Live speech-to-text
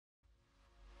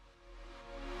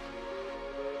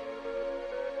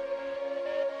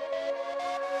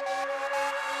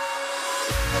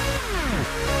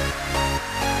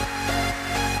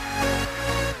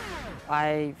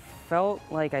I felt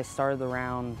like I started the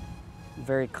round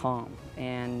very calm,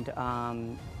 and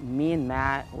me and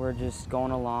Matt were just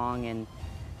going along, and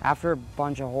after a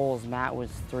bunch of holes, Matt was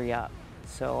 3 up.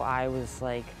 So I was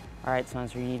like, all right,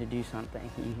 Spencer, you need to do something.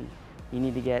 You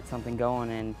need to get something going,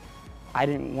 and I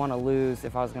didn't want to lose.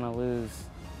 If I was going to lose,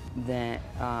 then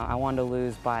I wanted to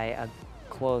lose by a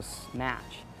close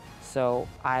match. So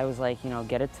I was like,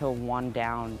 get it to 1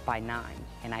 down by 9,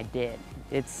 and I did.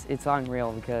 It's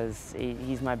unreal because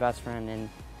he's my best friend, and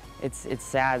it's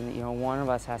sad that, one of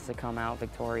us has to come out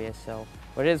victorious. So,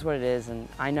 but it is what it is, and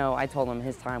I told him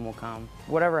his time will come.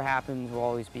 Whatever happens, we'll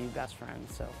always be best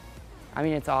friends. So, I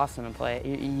mean, it's awesome to play.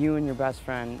 You and your best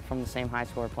friend from the same high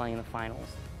school are playing in the finals.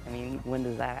 I mean, when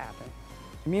does that happen?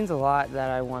 It means a lot that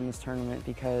I won this tournament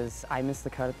because I missed the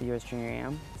cut at the U.S. Junior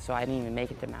Am, so I didn't even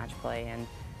make it to match play. And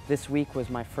this week was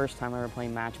my first time ever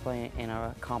playing match play in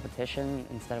a competition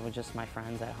instead of with just my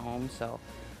friends at home. So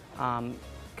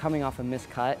coming off a missed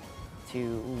cut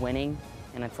to winning,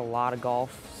 and it's a lot of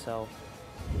golf, so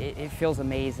it feels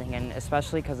amazing, and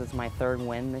especially because it's my 3rd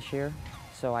win this year.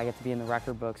 So I get to be in the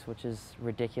record books, which is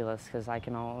ridiculous because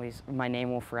my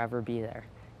name will forever be there.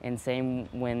 And same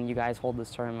when you guys hold this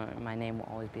tournament, my name will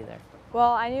always be there.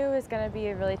 Well, I knew it was going to be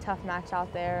a really tough match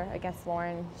out there against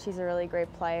Lauren. She's a really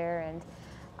great player, and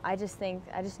I just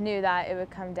knew that it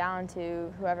would come down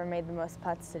to whoever made the most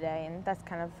putts today, and that's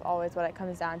kind of always what it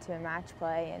comes down to in match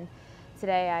play. And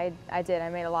today I did. I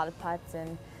made a lot of putts,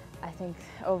 and I think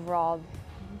overall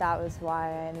that was why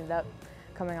I ended up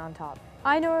coming on top.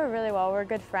 I know her really well. We're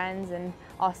good friends, and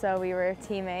also we were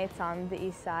teammates on the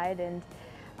east side, and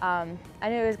I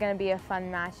knew it was going to be a fun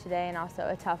match today and also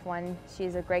a tough one.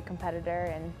 She's a great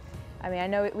competitor, and I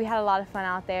know we had a lot of fun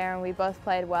out there and we both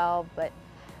played well, but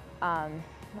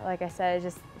like I said, it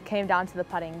just came down to the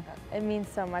putting. It means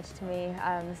so much to me.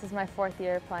 This is my 4th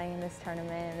year playing in this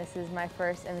tournament, and this is my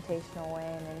first invitational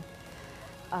win.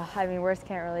 And words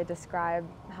can't really describe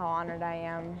how honored I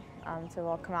am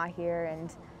to come out here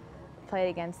and play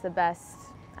against the best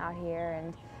out here.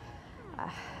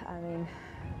 And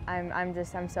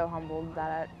I'm so humbled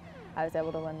that I was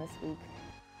able to win this week.